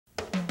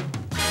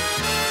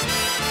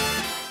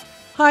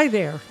Hi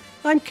there,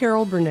 I'm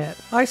Carol Burnett.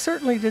 I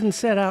certainly didn't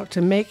set out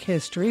to make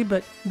history,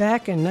 but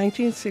back in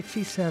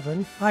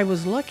 1967, I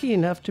was lucky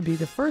enough to be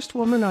the first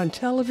woman on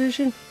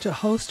television to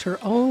host her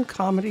own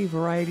comedy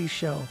variety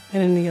show.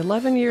 And in the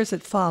 11 years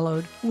that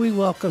followed, we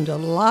welcomed a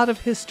lot of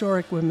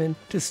historic women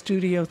to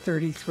Studio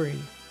 33.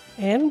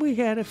 And we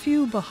had a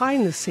few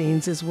behind the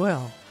scenes as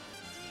well.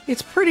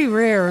 It's pretty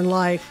rare in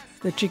life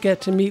that you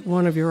get to meet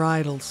one of your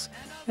idols.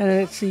 And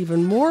it's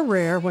even more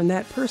rare when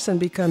that person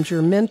becomes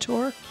your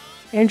mentor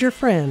and your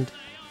friend.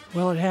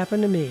 Well, it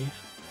happened to me.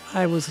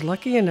 I was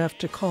lucky enough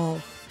to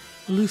call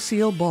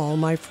Lucille Ball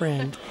my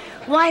friend.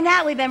 Why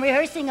not? We've been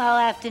rehearsing all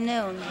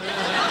afternoon.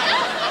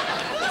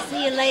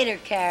 See you later,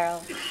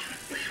 Carol.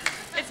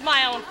 It's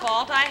my own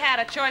fault. I had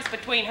a choice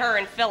between her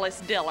and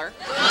Phyllis Diller.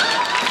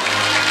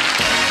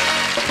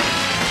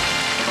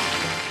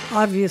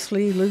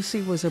 Obviously,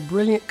 Lucy was a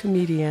brilliant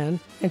comedian,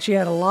 and she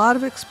had a lot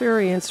of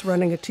experience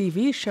running a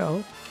TV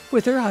show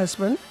with her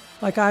husband,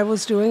 like I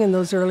was doing in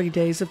those early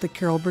days of the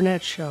Carol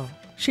Burnett Show.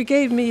 She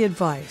gave me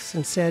advice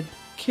and said,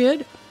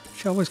 "Kid,"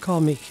 she always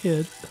called me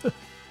Kid,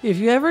 "if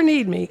you ever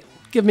need me,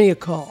 give me a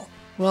call."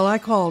 Well, I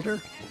called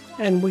her,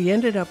 and we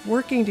ended up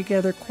working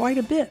together quite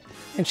a bit,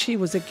 and she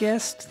was a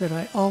guest that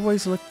I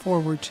always looked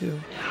forward to.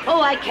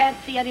 Oh, I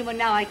can't see anyone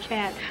now. I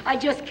can't. I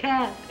just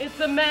can't. It's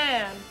a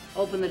man.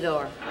 Open the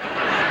door.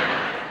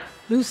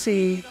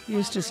 Lucy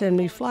used to send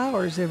me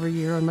flowers every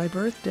year on my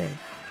birthday.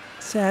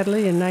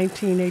 Sadly, in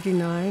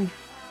 1989,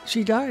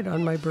 she died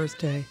on my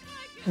birthday,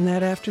 and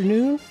that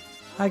afternoon,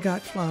 I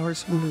got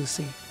flowers from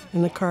Lucy,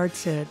 and the card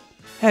said,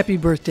 "Happy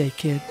birthday,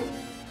 kid."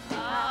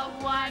 A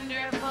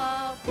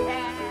wonderful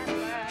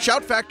camera.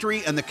 Shout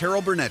Factory and the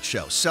Carol Burnett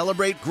Show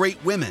celebrate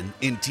great women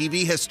in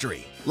TV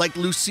history, like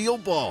Lucille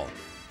Ball.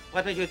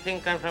 What do you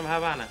think I'm from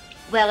Havana?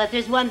 Well, if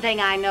there's one thing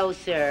I know,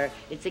 sir,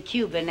 it's a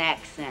Cuban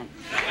accent.